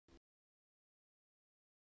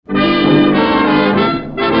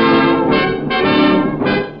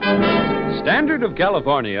Bewildered of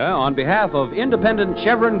California, on behalf of independent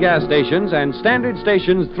Chevron gas stations and standard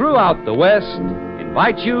stations throughout the West,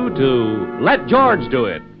 invites you to Let George Do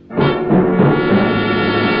It.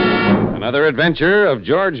 Another adventure of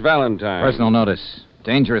George Valentine. Personal notice.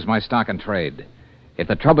 Danger is my stock and trade. If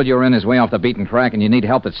the trouble you're in is way off the beaten track and you need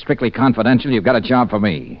help that's strictly confidential, you've got a job for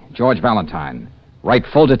me, George Valentine. Write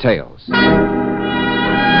full details.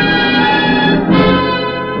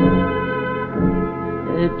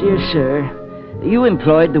 Dear sir, you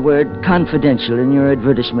employed the word confidential in your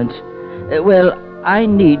advertisement. Well, I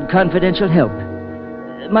need confidential help.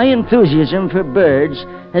 My enthusiasm for birds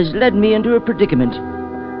has led me into a predicament.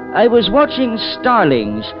 I was watching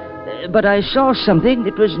starlings, but I saw something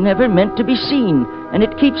that was never meant to be seen, and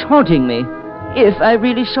it keeps haunting me, if I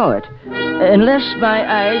really saw it. Unless my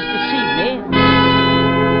eyes deceive me.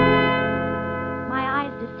 My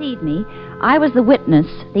eyes deceive me. I was the witness,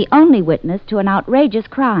 the only witness to an outrageous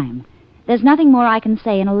crime. There's nothing more I can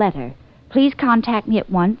say in a letter. Please contact me at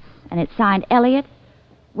once, and it's signed Elliot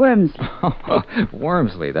Wormsley.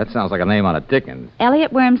 Wormsley, that sounds like a name out of Dickens.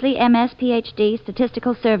 Elliot Wormsley, MS, PhD,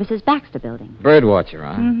 Statistical Services, Baxter Building. Birdwatcher,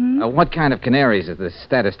 huh? Mm-hmm. What kind of canaries is the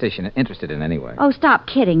statistician interested in anyway? Oh, stop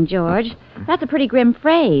kidding, George. That's a pretty grim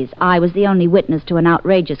phrase. I was the only witness to an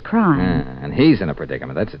outrageous crime. And he's in a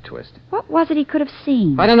predicament. That's a twist. What was it he could have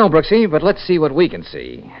seen? I don't know, Brooksy, but let's see what we can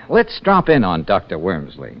see. Let's drop in on Dr.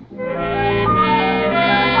 Wormsley.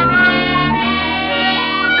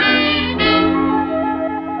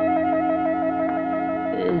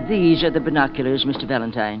 These are the binoculars, Mr.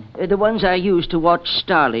 Valentine. The ones I used to watch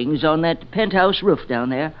starlings on that penthouse roof down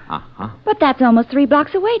there. Uh-huh. But that's almost 3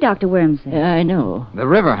 blocks away, Dr. Wormsley. I know. The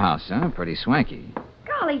river house, huh? Pretty swanky.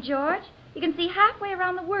 Golly, George. You can see halfway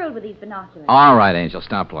around the world with these binoculars. All right, Angel,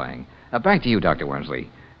 stop playing. Back to you, Dr. Wormsley.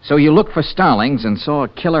 So you looked for starlings and saw a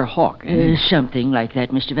killer hawk, eh? Something like that,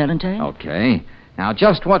 Mr. Valentine. Okay. Now,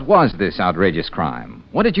 just what was this outrageous crime?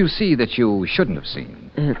 What did you see that you shouldn't have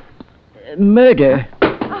seen? Murder.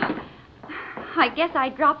 I guess I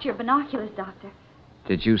dropped your binoculars, Doctor.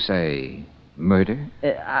 Did you say murder?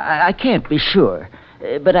 I can't be sure,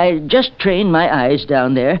 but I just trained my eyes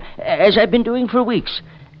down there, as I've been doing for weeks.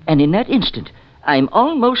 And in that instant, I'm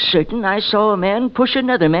almost certain I saw a man push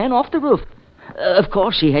another man off the roof. Of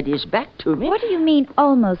course, he had his back to me. What do you mean,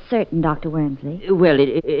 almost certain, Dr. Wormsley? Well,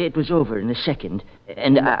 it was over in a second,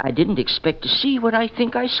 and I didn't expect to see what I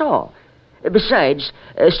think I saw. Besides,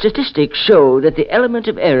 statistics show that the element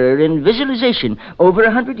of error in visualization over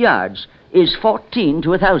 100 yards is 14 to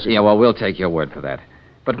 1,000. Yeah, well, we'll take your word for that.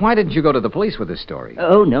 But why didn't you go to the police with this story?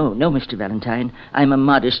 Oh, no, Mr. Valentine. I'm a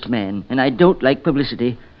modest man, and I don't like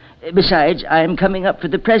publicity. Besides, I'm coming up for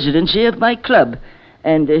the presidency of my club.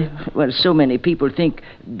 And, so many people think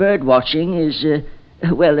bird watching is, a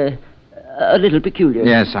little peculiar.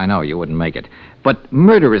 Yes, I know, you wouldn't make it. But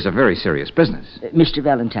murder is a very serious business. Mr.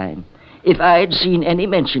 Valentine, if I'd seen any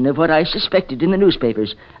mention of what I suspected in the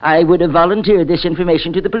newspapers, I would have volunteered this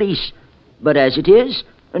information to the police. But as it is,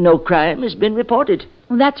 no crime has been reported.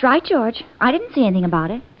 Well, that's right, George. I didn't see anything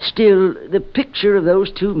about it. Still, the picture of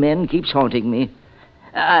those two men keeps haunting me.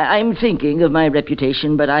 I'm thinking of my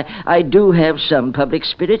reputation, but I do have some public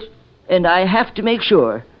spirit, and I have to make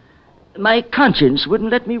sure. My conscience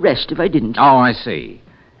wouldn't let me rest if I didn't. Oh, I see.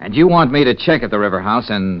 And you want me to check at the river house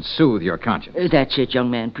and soothe your conscience? That's it, young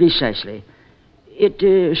man, precisely. It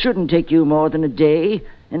shouldn't take you more than a day,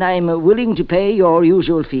 and I'm willing to pay your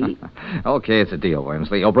usual fee. Okay, it's a deal,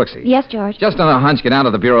 Wormsley. Oh, Brooksy. Yes, George. Just on a hunch, get down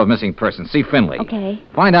to the Bureau of Missing Persons. See Finley. Okay.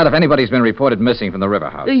 Find out if anybody's been reported missing from the river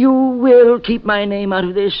house. You will keep my name out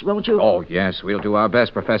of this, won't you? Oh, yes, we'll do our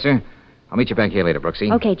best, Professor. I'll meet you back here later,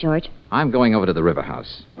 Brooksy. Okay, George. I'm going over to the river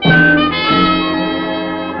house.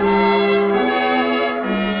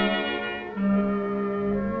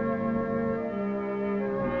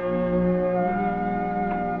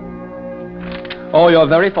 Oh, you're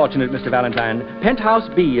very fortunate, Mr. Valentine. Penthouse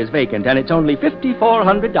B is vacant, and it's only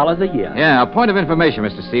 $5,400 a year. Yeah, a point of information,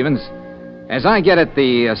 Mr. Stevens. As I get it,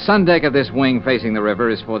 the sun deck of this wing facing the river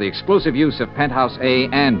is for the exclusive use of Penthouse A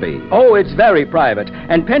and B. Oh, it's very private.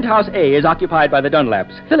 And Penthouse A is occupied by the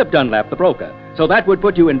Dunlaps, Philip Dunlap, the broker. So that would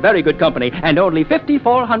put you in very good company, and only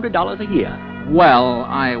 $5,400 a year. Well,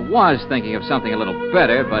 I was thinking of something a little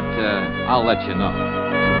better, but I'll let you know.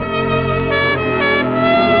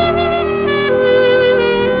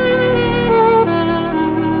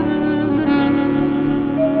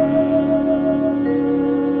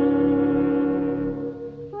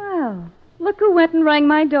 Look who went and rang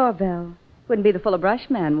my doorbell. Wouldn't be the full of brush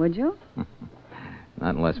man, would you?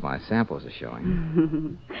 Not unless my samples are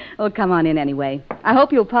showing. Oh, come on in anyway. I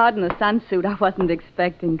hope you'll pardon the sunsuit. I wasn't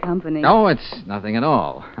expecting company. No, it's nothing at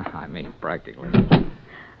all. I mean, practically.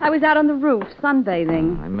 I was out on the roof,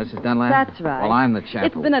 sunbathing. I'm Mrs. Dunlap? That's right. Well, I'm the chap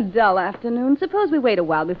It's been a dull afternoon. Suppose we wait a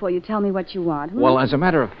while before you tell me what you want. Well, as a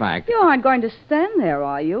matter of fact... You aren't going to stand there,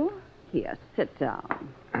 are you? Here, sit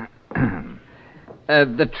down.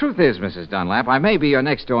 The truth is, Mrs. Dunlap, I may be your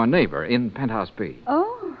next-door neighbor in Penthouse B.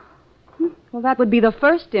 Oh? Well, that would be the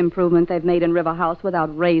first improvement they've made in River House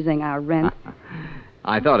without raising our rent.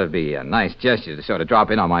 I thought it'd be a nice gesture to sort of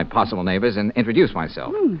drop in on my possible neighbors and introduce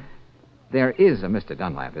myself. There is a Mr.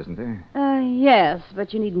 Dunlap, isn't there? Yes,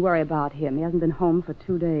 but you needn't worry about him. He hasn't been home for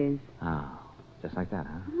 2 days. Oh, just like that,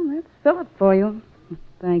 huh? Oh, that's Philip for you.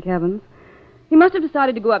 Thank heavens. He must have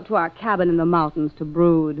decided to go up to our cabin in the mountains to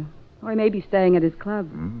brood. Or he may be staying at his club.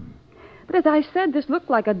 But as I said, this looked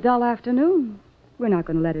like a dull afternoon. We're not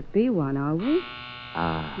going to let it be one, are we?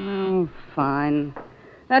 Oh, fine.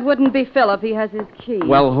 That wouldn't be Philip. He has his key.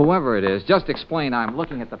 Well, whoever it is, just explain I'm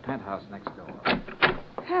looking at the penthouse next door.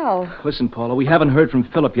 Hal. Listen, Paula, we haven't heard from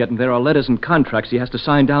Philip yet, and there are letters and contracts he has to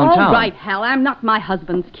sign downtown. All right, Hal. I'm not my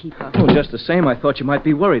husband's keeper. Oh, just the same, I thought you might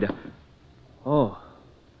be worried. Oh,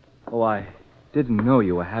 I didn't know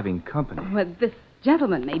you were having company. Well, this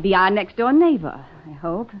gentleman may be our next-door neighbor, I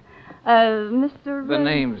hope. Mr. The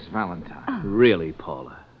name's Valentine. Really,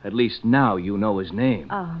 Paula? At least now you know his name.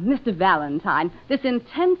 Mr. Valentine. This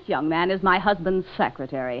intense young man is my husband's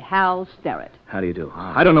secretary, Hal Sterrett. How do you do?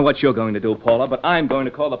 I don't know what you're going to do, Paula, but I'm going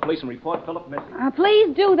to call the police and report Philip missing.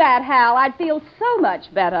 Please do that, Hal. I'd feel so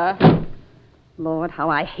much better. Lord, how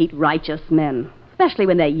I hate righteous men, especially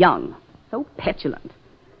when they're young. So petulant.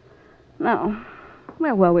 Now,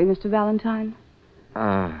 where were we, Mr. Valentine?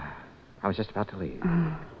 I was just about to leave.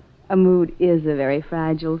 A mood is a very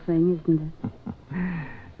fragile thing, isn't it?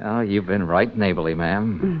 Oh, you've been right neighborly,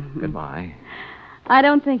 ma'am. Goodbye. I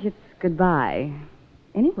don't think it's goodbye.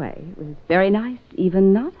 Anyway, it was very nice,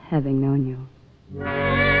 even not having known you.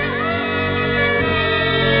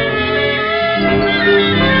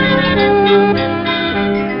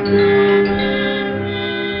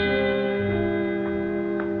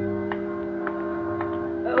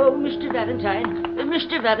 Oh, Mr. Valentine.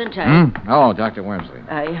 Mr. Valentine. Oh, Dr. Wormsley.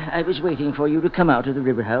 I was waiting for you to come out of the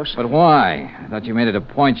River House. But why? I thought you made it a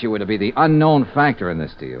point you were to be the unknown factor in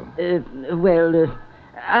this deal.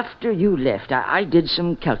 After you left, I did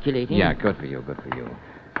some calculating. Yeah, good for you, good for you.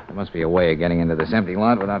 There must be a way of getting into this empty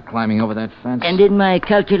lot without climbing over that fence. And in my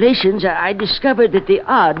calculations, I discovered that the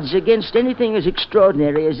odds against anything as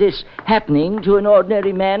extraordinary as this happening to an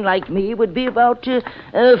ordinary man like me would be about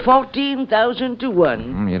 14,000 to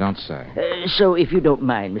 1. You don't say. So if you don't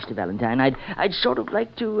mind, Mr. Valentine, I'd sort of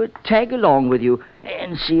like to tag along with you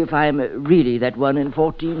and see if I'm really that 1 in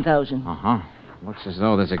 14,000. Uh-huh. Looks as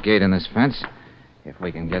though there's a gate in this fence. If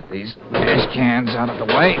we can get these ash cans out of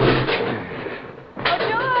the way.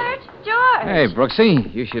 George! Hey,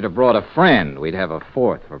 Brooksy, you should have brought a friend. We'd have a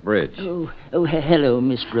fourth for bridge. Oh, hello,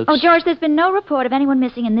 Miss Brooks. Oh, George, there's been no report of anyone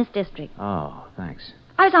missing in this district. Oh, thanks.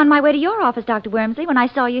 I was on my way to your office, Dr. Wormsley, when I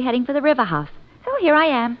saw you heading for the River House. So here I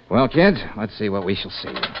am. Well, kids, let's see what we shall see.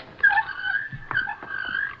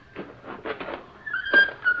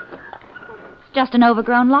 It's just an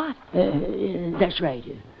overgrown lot. That's right.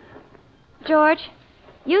 George,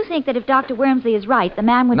 you think that if Dr. Wormsley is right, the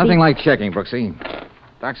man would Nothing be... like checking, Brooksy.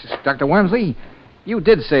 Dr. Wormsley, you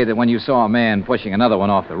did say that when you saw a man pushing another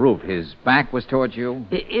one off the roof, his back was towards you?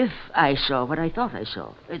 If I saw what I thought I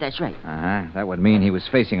saw. That's right. Uh-huh. That would mean he was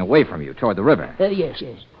facing away from you, toward the river. Yes.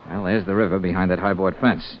 Well, there's the river behind that high board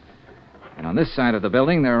fence. And on this side of the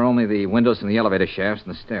building, there are only the windows and the elevator shafts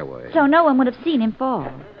and the stairway. So no one would have seen him fall.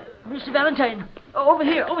 Mr. Valentine, over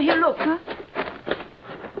here, look. Huh?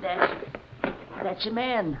 That's a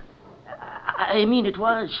man. I mean, it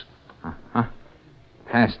was. Uh-huh.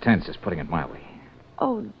 Past tense is putting it mildly.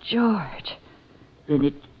 Oh, George.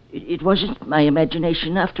 Then it wasn't my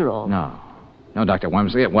imagination after all. No, Dr.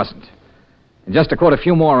 Wormsley, it wasn't. And just to quote a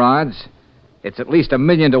few more odds, it's at least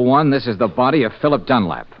 1,000,000 to 1 this is the body of Philip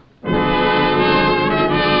Dunlap.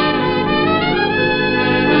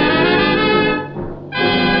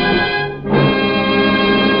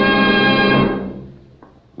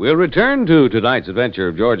 We'll return to tonight's adventure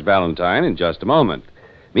of George Valentine in just a moment.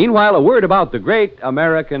 Meanwhile, a word about the great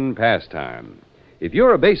American pastime. If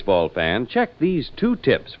you're a baseball fan, check these 2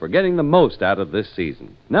 tips for getting the most out of this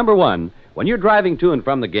season. Number 1, when you're driving to and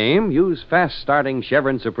from the game, use fast-starting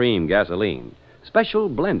Chevron Supreme gasoline. Special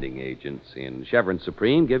blending agents in Chevron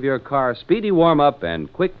Supreme give your car speedy warm-up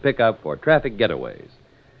and quick pickup for traffic getaways.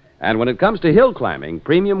 And when it comes to hill climbing,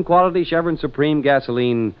 premium quality Chevron Supreme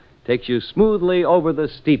gasoline takes you smoothly over the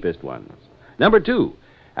steepest ones. Number 2,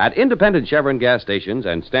 At independent Chevron gas stations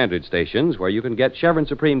and standard stations where you can get Chevron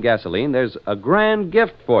Supreme gasoline, there's a grand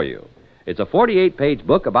gift for you. It's a 48-page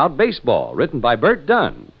book about baseball written by Bert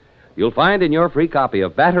Dunn. You'll find in your free copy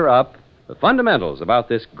of Batter Up the fundamentals about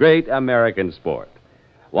this great American sport.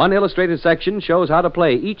 One illustrated section shows how to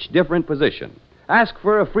play each different position. Ask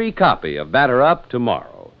for a free copy of Batter Up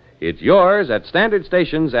tomorrow. It's yours at standard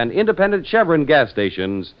stations and independent Chevron gas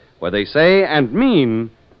stations where they say and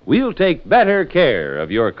mean, we'll take better care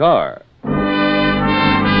of your car.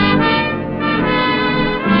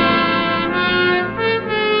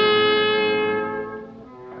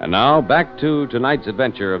 And now, back to tonight's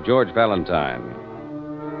adventure of George Valentine.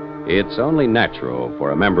 It's only natural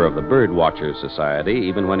for a member of the Bird Watchers Society,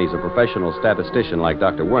 even when he's a professional statistician like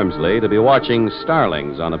Dr. Wormsley, to be watching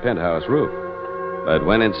starlings on a penthouse roof. But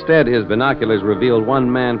when instead his binoculars revealed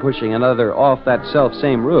one man pushing another off that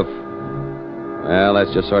self-same roof, well,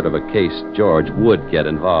 that's just sort of a case George would get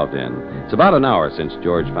involved in. It's about an hour since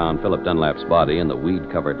George found Philip Dunlap's body in the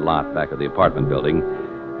weed-covered lot back of the apartment building.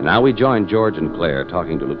 And now we join George and Claire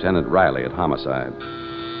talking to Lieutenant Riley at Homicide.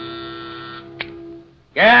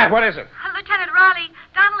 Yeah, what is it? Lieutenant Riley,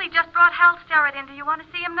 Donnelly just brought Hal Starrett in. Do you want to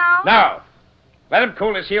see him now? No. Let him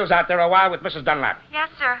cool his heels out there a while with Mrs. Dunlap. Yes,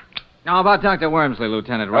 sir. Now, about Dr. Wormsley,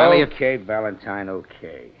 Lieutenant Riley. Okay, Valentine,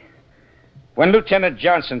 okay. When Lieutenant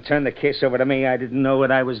Johnson turned the case over to me, I didn't know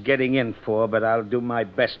what I was getting in for, but I'll do my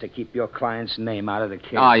best to keep your client's name out of the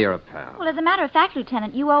case. Oh, you're a pal. Well, as a matter of fact,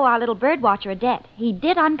 Lieutenant, you owe our little bird watcher a debt. He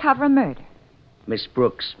did uncover a murder. Miss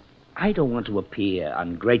Brooks, I don't want to appear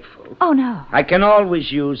ungrateful. Oh, no. I can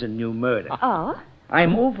always use a new murder. Oh?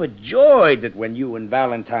 I'm overjoyed that when you and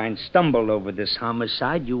Valentine stumbled over this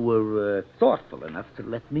homicide, you were thoughtful enough to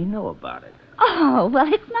let me know about it. Oh, well,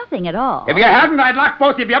 it's nothing at all. If you hadn't, I'd lock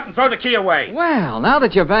both of you up and throw the key away. Well, now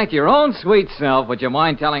that you're back to your own sweet self, would you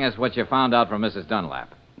mind telling us what you found out from Mrs.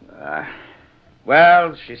 Dunlap?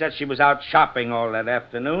 Well, she said she was out shopping all that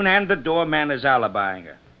afternoon, and the doorman is alibying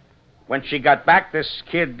her. When she got back, this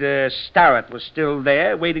kid, Starrett, was still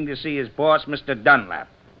there, waiting to see his boss, Mr. Dunlap.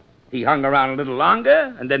 He hung around a little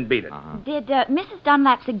longer and then beat it. Uh-huh. Did Mrs.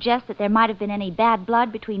 Dunlap suggest that there might have been any bad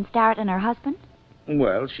blood between Starrett and her husband?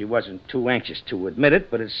 Well, she wasn't too anxious to admit it,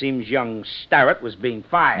 but it seems young Starrett was being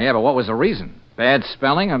fired. Yeah, but what was the reason? Bad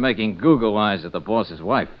spelling or making Google eyes at the boss's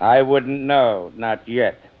wife? I wouldn't know, not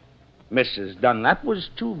yet. Mrs. Dunlap was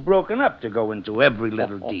too broken up to go into every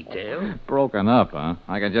little detail. Broken up, huh?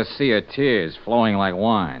 I can just see her tears flowing like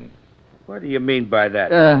wine. What do you mean by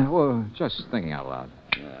that? Well, just thinking out loud.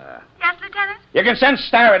 Yes, Lieutenant? You can send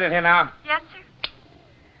Starrett in here now. Yes, sir.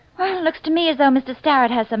 Well, it looks to me as though Mr.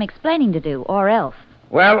 Starrett has some explaining to do, or else.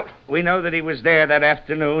 Well, we know that he was there that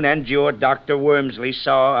afternoon, and your Dr. Wormsley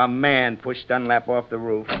saw a man push Dunlap off the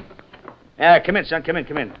roof. Come in, son. Come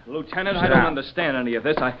in. Lieutenant, Sit I don't down. understand any of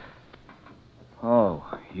this. Oh,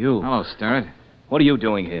 you. Hello, Starrett. What are you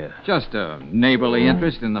doing here? Just a neighborly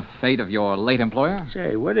interest in the fate of your late employer?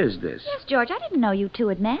 Say, what is this? Yes, George, I didn't know you two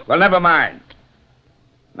had met. Well, never mind.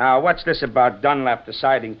 Now, what's this about Dunlap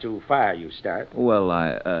deciding to fire you, Starrett? Well,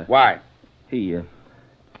 Why? he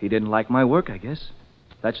didn't like my work, I guess.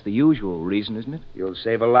 That's the usual reason, isn't it? You'll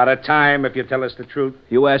save a lot of time if you tell us the truth.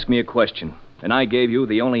 You asked me a question, and I gave you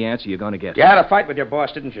the only answer you're going to get. You had a fight with your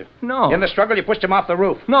boss, didn't you? No. In the struggle, you pushed him off the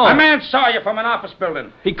roof. No. A man saw you from an office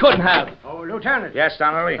building. He couldn't have. Oh, Lieutenant. Yes,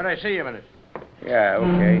 Donnelly? Can I see you a minute? Yeah,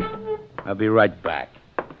 okay. I'll be right back.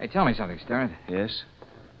 Hey, tell me something, Starrett. Yes?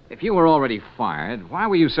 If you were already fired, why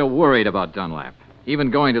were you so worried about Dunlap?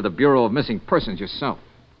 Even going to the Bureau of Missing Persons yourself?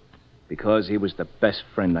 Because he was the best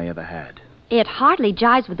friend I ever had. It hardly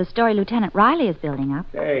jives with the story Lieutenant Riley is building up.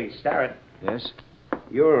 Hey, Starrett. Yes?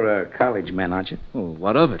 You're a college man, aren't you? Oh,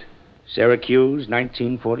 what of it? Syracuse,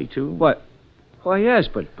 1942? What? Why, yes,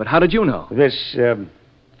 but how did you know? This,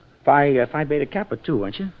 Phi Beta Kappa, too,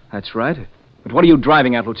 aren't you? That's right. But what are you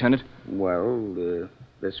driving at, Lieutenant? Well,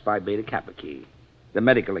 this Phi Beta Kappa key. The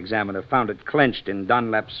medical examiner found it clenched in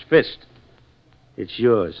Dunlap's fist. It's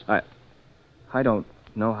yours. I don't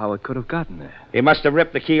know how it could have gotten there. He must have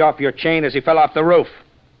ripped the key off your chain as he fell off the roof.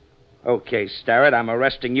 Okay, Starrett, I'm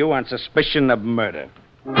arresting you on suspicion of murder.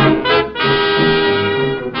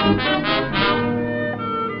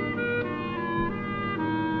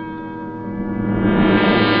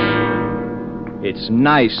 It's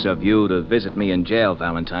nice of you to visit me in jail,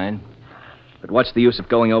 Valentine. But what's the use of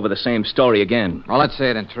going over the same story again? Well, let's say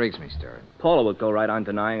it intrigues me, Starrett. Paula would go right on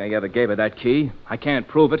denying I ever gave her that key. I can't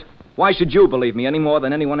prove it. Why should you believe me any more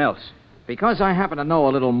than anyone else? Because I happen to know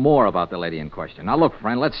a little more about the lady in question. Now, look,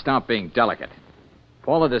 friend, let's stop being delicate.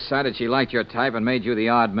 Paula decided she liked your type and made you the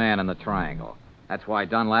odd man in the triangle. That's why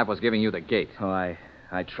Dunlap was giving you the gate. Oh,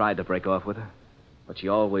 I tried to break off with her. But she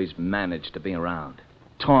always managed to be around,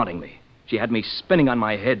 taunting me. She had me spinning on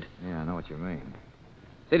my head. Yeah, I know what you mean.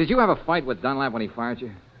 Say, did you have a fight with Dunlap when he fired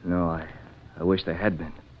you? No, I wish there had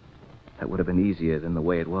been. That would have been easier than the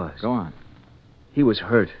way it was. Go on. He was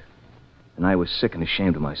hurt, and I was sick and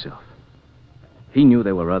ashamed of myself. He knew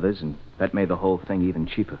there were others, and that made the whole thing even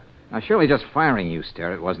cheaper. Now, surely just firing you,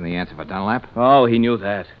 Sterrett, wasn't the answer for Dunlap. Oh, he knew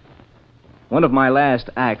that. One of my last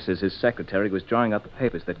acts as his secretary was drawing up the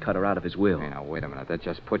papers that cut her out of his will. Hey, now, wait a minute. That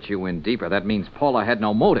just puts you in deeper. That means Paula had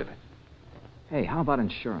no motive. Hey, how about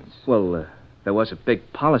insurance? Well, there was a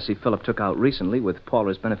big policy Philip took out recently with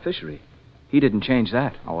Paula's beneficiary. He didn't change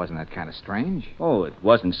that. Oh, wasn't that kind of strange? Oh, it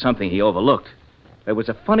wasn't something he overlooked. There was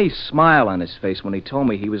a funny smile on his face when he told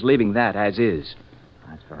me he was leaving that as is.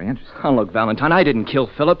 That's very interesting. Oh, look, Valentine, I didn't kill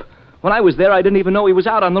Philip. When I was there, I didn't even know he was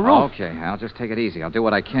out on the roof. Okay, I'll just take it easy. I'll do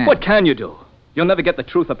what I can. What can you do? You'll never get the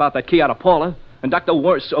truth about that key out of Paula. And Dr.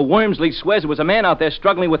 Wormsley swears there was a man out there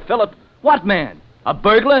struggling with Philip. What man? A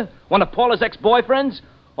burglar? One of Paula's ex-boyfriends?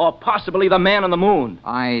 Or possibly the man on the moon?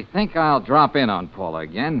 I think I'll drop in on Paula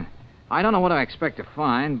again. I don't know what I expect to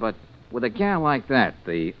find, but with a gal like that,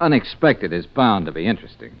 the unexpected is bound to be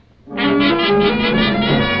interesting.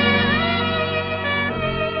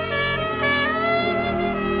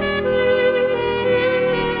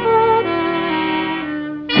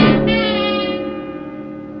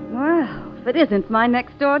 Well, if it isn't my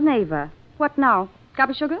next-door neighbor. What now? Cup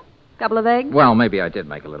of sugar? Couple of eggs? Well, maybe I did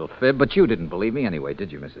make a little fib, but you didn't believe me anyway,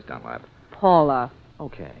 did you, Mrs. Dunlap? Paula.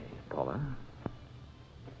 Okay, Paula.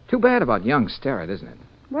 Too bad about young Sterrett, isn't it?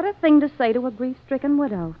 What a thing to say to a grief-stricken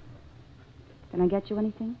widow. Can I get you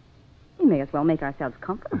anything? We may as well make ourselves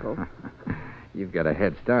comfortable. You've got a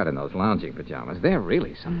head start in those lounging pajamas. They're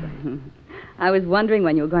really something. I was wondering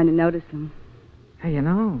when you were going to notice them. Hey, you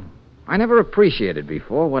know, I never appreciated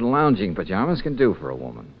before what lounging pajamas can do for a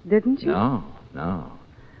woman. Didn't you? No.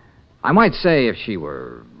 I might say if she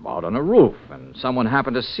were out on a roof and someone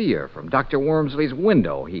happened to see her from Dr. Wormsley's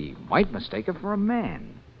window, he might mistake her for a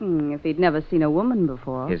man. If he'd never seen a woman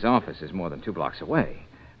before. His office is more than 2 blocks away.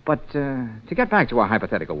 But to get back to our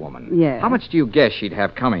hypothetical woman, yes. How much do you guess she'd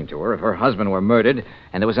have coming to her if her husband were murdered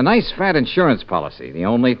and there was a nice fat insurance policy, the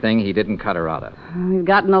only thing he didn't cut her out of? We've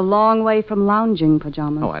gotten a long way from lounging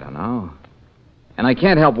pajamas. Oh, I don't know. And I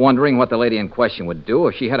can't help wondering what the lady in question would do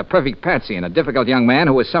if she had a perfect patsy and a difficult young man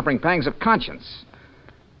who was suffering pangs of conscience.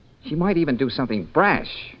 She might even do something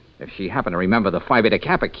brash if she happened to remember the Phi Beta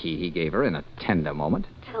Kappa key he gave her in a tender moment.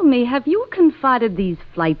 Tell me, have you confided these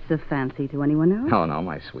flights of fancy to anyone else? Oh, no,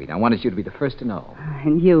 my sweet. I wanted you to be the first to know.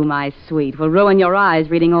 And you, my sweet, will ruin your eyes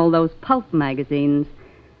reading all those pulp magazines.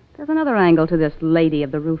 There's another angle to this lady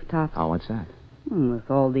of the rooftops. Oh, what's that? With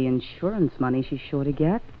all the insurance money she's sure to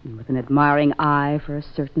get, and with an admiring eye for a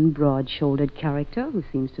certain broad-shouldered character who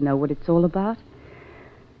seems to know what it's all about,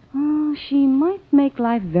 she might make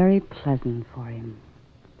life very pleasant for him.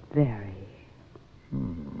 Very.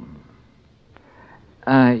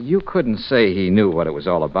 You couldn't say he knew what it was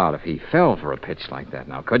all about if he fell for a pitch like that,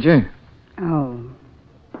 now, could you? Oh.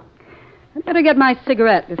 I'd better get my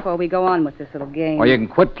cigarette before we go on with this little game. Or you can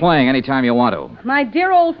quit playing anytime you want to. My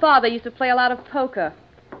dear old father used to play a lot of poker.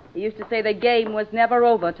 He used to say the game was never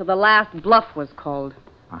over till the last bluff was called.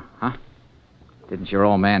 Uh-huh. Didn't your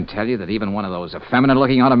old man tell you that even one of those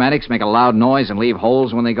effeminate-looking automatics make a loud noise and leave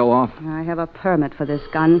holes when they go off? I have a permit for this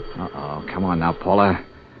gun. Uh-oh. Come on now, Paula.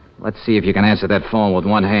 Let's see if you can answer that phone with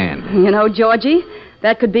one hand. You know, Georgie,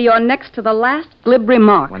 that could be your next to the last glib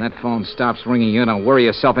remark. When that phone stops ringing, you don't worry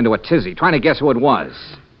yourself into a tizzy trying to guess who it was.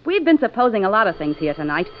 We've been supposing a lot of things here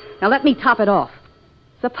tonight. Now let me top it off.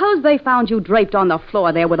 Suppose they found you draped on the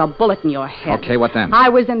floor there with a bullet in your head. Okay, what then? I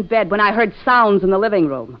was in bed when I heard sounds in the living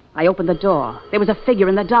room. I opened the door. There was a figure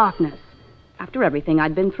in the darkness. After everything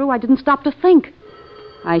I'd been through, I didn't stop to think.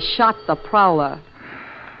 I shot the prowler.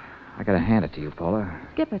 I gotta hand it to you, Paula.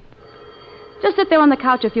 Skip it. Just sit there on the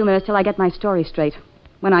couch a few minutes till I get my story straight.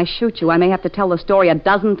 When I shoot you, I may have to tell the story a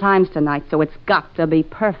dozen times tonight, so it's got to be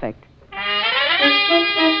perfect.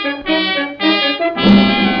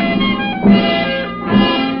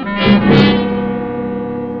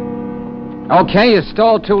 Okay, you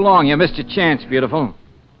stalled too long. You missed your chance, beautiful.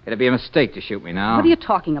 It'd be a mistake to shoot me now. What are you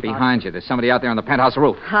talking about? Behind you. There's somebody out there on the penthouse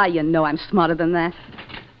roof. You know I'm smarter than that.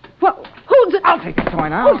 Well, who's it? I'll take the toy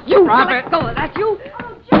now. Oh, you Drop let it. go of that, you.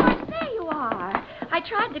 Oh, George, there you are. I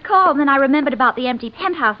tried to call, and then I remembered about the empty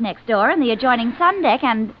penthouse next door and the adjoining sun deck,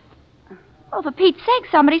 and... Oh, for Pete's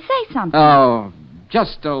sake, somebody say something. Oh,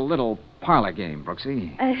 just a little parlor game,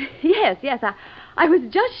 Brooksy. Yes. I was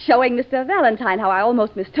just showing Mr. Valentine how I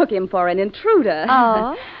almost mistook him for an intruder.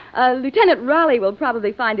 Oh? Lieutenant Raleigh will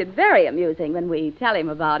probably find it very amusing when we tell him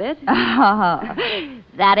about it. Oh,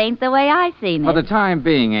 that ain't the way I seen it. For the time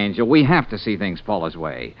being, Angel, we have to see things Paula's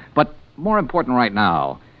way. But more important right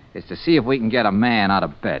now is to see if we can get a man out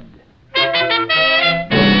of bed.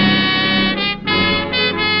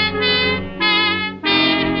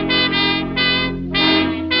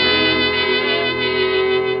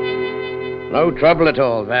 No trouble at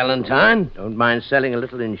all, Valentine. Don't mind selling a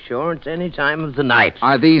little insurance any time of the night.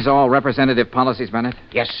 Are these all representative policies, Bennett?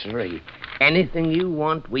 Yes, sirree. Anything you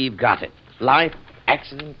want, we've got it. Life,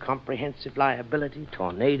 accident, comprehensive liability,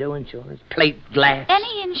 tornado insurance, plate glass.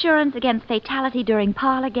 Any insurance against fatality during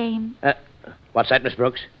parlor games? What's that, Miss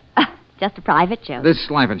Brooks? Just a private joke. This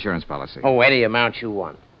life insurance policy. Oh, any amount you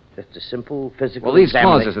want. Just a simple physical Well, these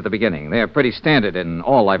examination. clauses at the beginning, they're pretty standard in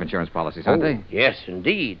all life insurance policies, aren't they? Yes,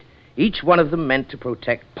 indeed. Each one of them meant to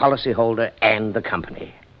protect policyholder and the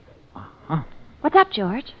company. What's up,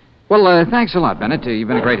 George? Well, thanks a lot, Bennett. You've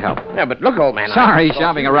been a great help. Yeah, but look, old man. Sorry,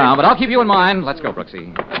 shopping around, but I'll keep you in mind. Let's go,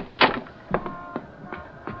 Brooksy.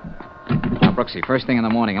 Now, Brooksy, first thing in the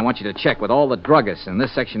morning, I want you to check with all the druggists in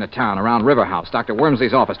this section of town around River House, Dr.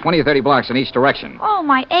 Wormsley's office, 20 or 30 blocks in each direction. Oh,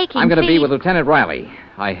 my aching I'm going to be feet. with Lieutenant Riley.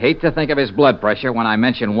 I hate to think of his blood pressure when I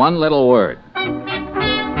mention one little word.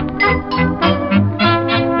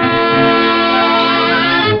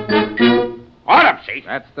 Autopsy?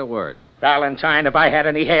 That's the word. Valentine, if I had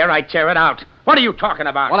any hair, I'd tear it out. What are you talking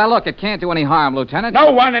about? Well, now, look, it can't do any harm, Lieutenant.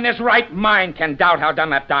 No one in his right mind can doubt how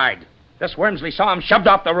Dunlap died. This Wormsley saw him shoved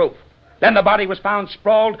off the roof. Then the body was found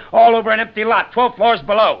sprawled all over an empty lot 12 floors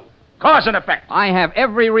below. Cause and effect. I have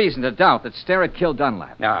every reason to doubt that Sterrett killed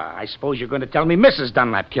Dunlap. I suppose you're going to tell me Mrs.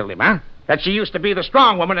 Dunlap killed him, huh? That she used to be the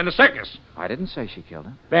strong woman in the circus. I didn't say she killed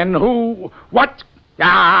him. Then who? What?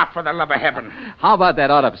 For the love of heaven. How about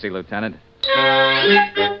that autopsy, Lieutenant?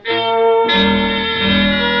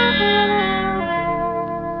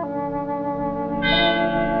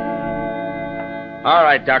 All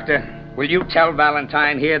right, Doctor. Will you tell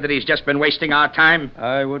Valentine here that he's just been wasting our time?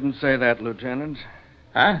 I wouldn't say that, Lieutenant.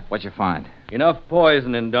 Huh? What'd you find? Enough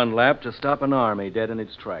poison in Dunlap to stop an army dead in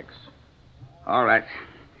its tracks. All right.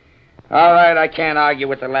 All right, I can't argue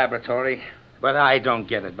with the laboratory. But I don't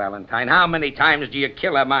get it, Valentine. How many times do you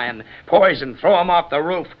kill a man, poison, throw him off the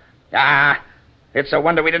roof? It's a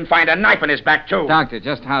wonder we didn't find a knife in his back, too. Doctor,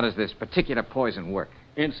 just how does this particular poison work?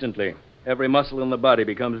 Instantly. Every muscle in the body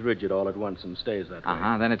becomes rigid all at once and stays that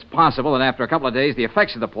way. Then it's possible that after a couple of days, the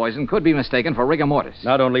effects of the poison could be mistaken for rigor mortis.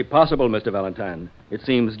 Not only possible, Mr. Valentine. It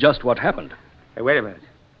seems just what happened. Hey, wait a minute.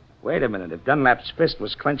 Wait a minute. If Dunlap's fist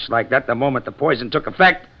was clenched like that the moment the poison took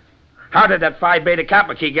effect, how did that Phi Beta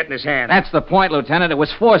Kappa key get in his hand? That's the point, Lieutenant. It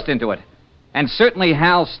was forced into it. And certainly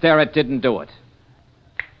Hal Sterrett didn't do it.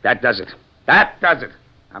 That does it. That does it.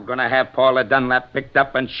 I'm going to have Paula Dunlap picked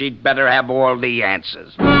up, and she'd better have all the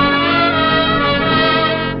answers.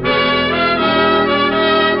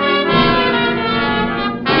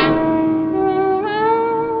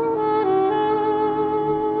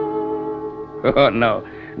 Oh, no.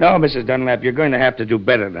 No, Mrs. Dunlap, you're going to have to do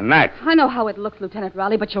better than that. I know how it looks, Lieutenant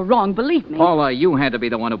Raleigh, but you're wrong, believe me. Paula, you had to be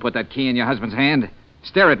the one who put that key in your husband's hand.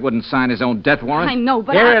 Sterrett wouldn't sign his own death warrant. I know,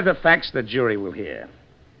 but Here are the facts the jury will hear.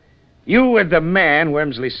 You were the man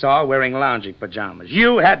Wormsley saw wearing lounging pajamas.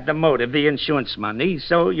 You had the motive, the insurance money,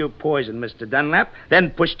 so you poisoned Mr. Dunlap,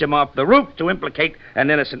 then pushed him off the roof to implicate an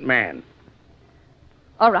innocent man.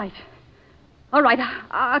 All right. All right,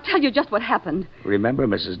 I'll tell you just what happened. Remember,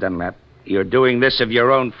 Mrs. Dunlap, you're doing this of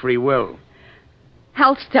your own free will.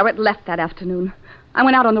 Hal Sterrett left that afternoon. I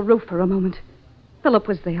went out on the roof for a moment. Philip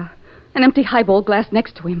was there, an empty highball glass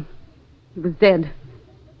next to him. He was dead.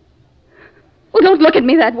 Oh, don't look at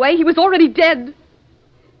me that way. He was already dead.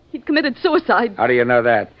 He'd committed suicide. How do you know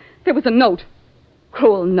that? There was a note,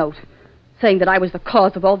 cruel note, saying that I was the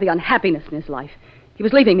cause of all the unhappiness in his life. He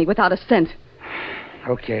was leaving me without a cent.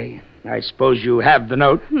 Okay. I suppose you have the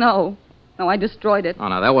note. No, I destroyed it. Oh,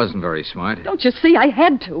 no, that wasn't very smart. Don't you see? I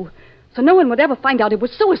had to. So no one would ever find out it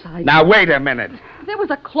was suicide. Now, wait a minute. There was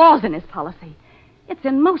a clause in his policy. It's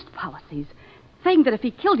in most policies, saying that if he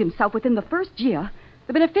killed himself within the first year,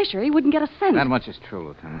 the beneficiary wouldn't get a cent. That much is true,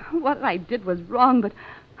 Lieutenant. What I did was wrong, but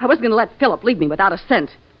I wasn't going to let Philip leave me without a cent.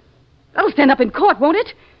 That'll stand up in court, won't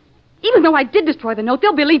it? Even though I did destroy the note,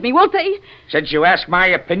 they'll believe me, won't they? Since you asked my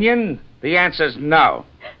opinion, the answer's no.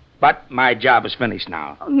 But my job is finished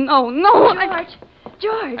now. Oh, no.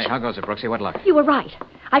 George! Hey, how goes it, Brooksy? What luck? You were right.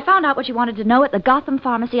 I found out what you wanted to know at the Gotham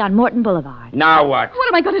Pharmacy on Morton Boulevard. Now what? What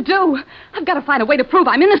am I going to do? I've got to find a way to prove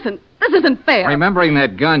I'm innocent. This isn't fair. Remembering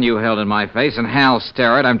that gun you held in my face and Hal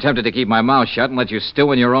Starrett, I'm tempted to keep my mouth shut and let you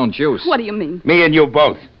stew in your own juice. What do you mean? Me and you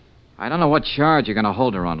both. I don't know what charge you're going to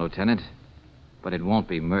hold her on, Lieutenant, but it won't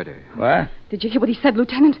be murder. What? Did you hear what he said,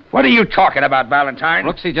 Lieutenant? What are you talking about, Valentine?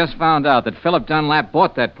 Brooksy just found out that Philip Dunlap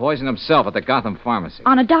bought that poison himself at the Gotham Pharmacy.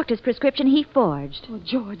 On a doctor's prescription he forged. Oh,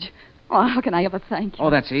 George. Oh, how can I ever thank you? Oh,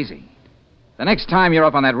 that's easy. The next time you're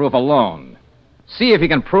up on that roof alone, see if you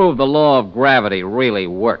can prove the law of gravity really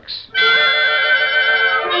works.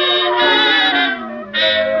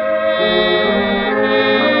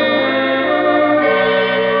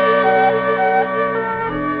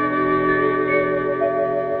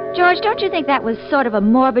 George, don't you think that was sort of a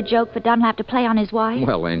morbid joke for Dunlap to play on his wife?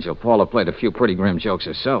 Well, Angel, Paula played a few pretty grim jokes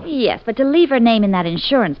herself. Yes, but to leave her name in that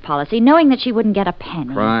insurance policy, knowing that she wouldn't get a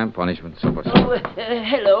penny. Crime, punishment, so forth. Oh,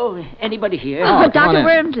 hello. Anybody here? Oh, come on Dr. in.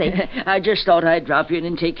 Wormsley. I just thought I'd drop in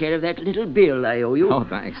and take care of that little bill I owe you. Oh,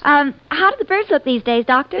 thanks. How do the birds look these days,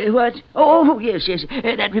 Doctor? What? Oh, yes.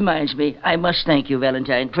 That reminds me. I must thank you,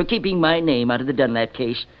 Valentine, for keeping my name out of the Dunlap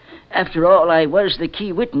case. After all, I was the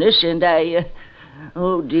key witness, and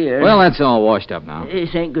oh, dear. Well, that's all washed up now.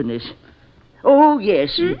 Thank goodness. Oh,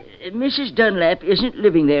 yes. Mrs. Dunlap isn't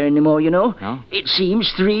living there anymore, you know. No? It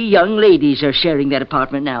seems 3 young ladies are sharing that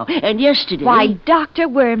apartment now. And yesterday... Why, Dr.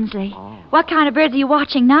 Wormsley. Oh. What kind of birds are you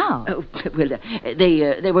watching now? Oh, well,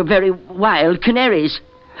 they were very wild canaries.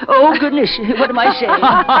 Oh, goodness. What am I saying?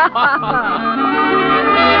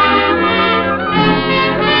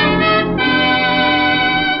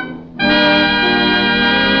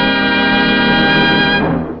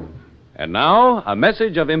 And now, a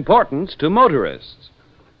message of importance to motorists.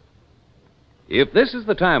 If this is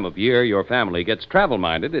the time of year your family gets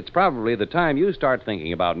travel-minded, it's probably the time you start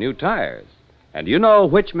thinking about new tires. And you know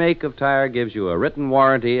which make of tire gives you a written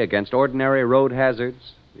warranty against ordinary road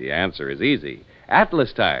hazards? The answer is easy.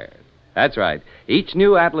 Atlas tires. That's right. Each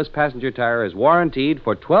new Atlas passenger tire is warranted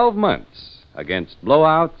for 12 months against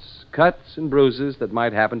blowouts, cuts, and bruises that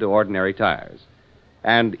might happen to ordinary tires.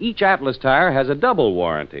 And each Atlas tire has a double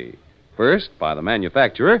warranty. First, by the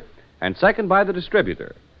manufacturer, and second, by the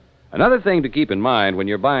distributor. Another thing to keep in mind when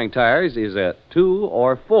you're buying tires is a 2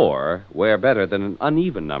 or 4 wear better than an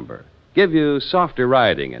uneven number. Give you softer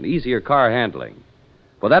riding and easier car handling.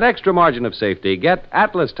 For that extra margin of safety, get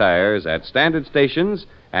Atlas tires at standard stations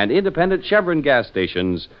and independent Chevron gas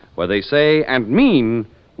stations where they say and mean,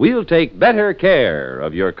 we'll take better care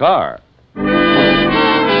of your car.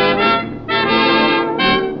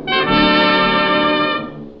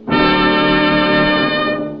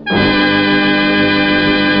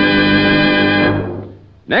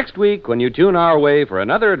 Next week, when you tune our way for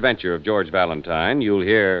another adventure of George Valentine, you'll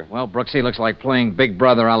hear... Well, Brooksy, looks like playing Big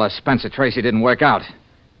Brother a la Spencer Tracy didn't work out.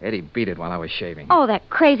 Eddie beat it while I was shaving. Oh, that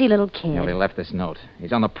crazy little kid. He left this note.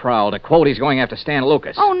 He's on the prowl. To quote, he's going after Stan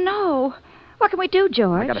Lucas. Oh, no. What can we do,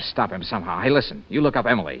 George? I gotta stop him somehow. Hey, listen, you look up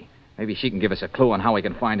Emily. Maybe she can give us a clue on how we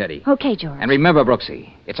can find Eddie. Okay, George. And remember,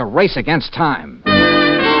 Brooksy, it's a race against time.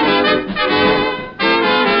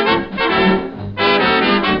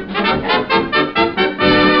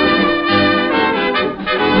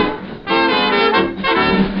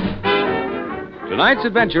 Tonight's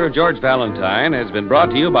adventure of George Valentine has been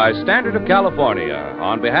brought to you by Standard of California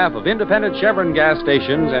on behalf of independent Chevron gas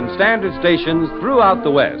stations and standard stations throughout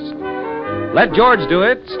the West. Let George Do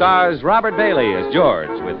It stars Robert Bailey as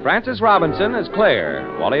George, with Frances Robinson as Claire.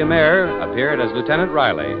 Wally Amer appeared as Lieutenant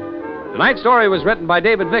Riley. Tonight's story was written by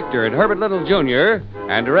David Victor and Herbert Little, Jr.,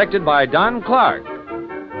 and directed by Don Clark.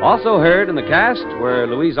 Also heard in the cast were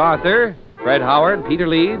Louise Arthur, Fred Howard, Peter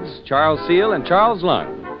Leeds, Charles Seal, and Charles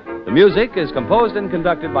Lund. The music is composed and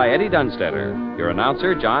conducted by Eddie Dunstetter. Your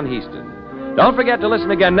announcer, John Heaston. Don't forget to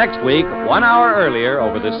listen again next week, 1 hour earlier,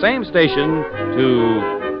 over the same station,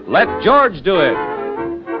 to Let George Do It.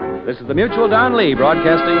 This is the Mutual Don Lee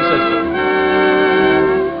Broadcasting System.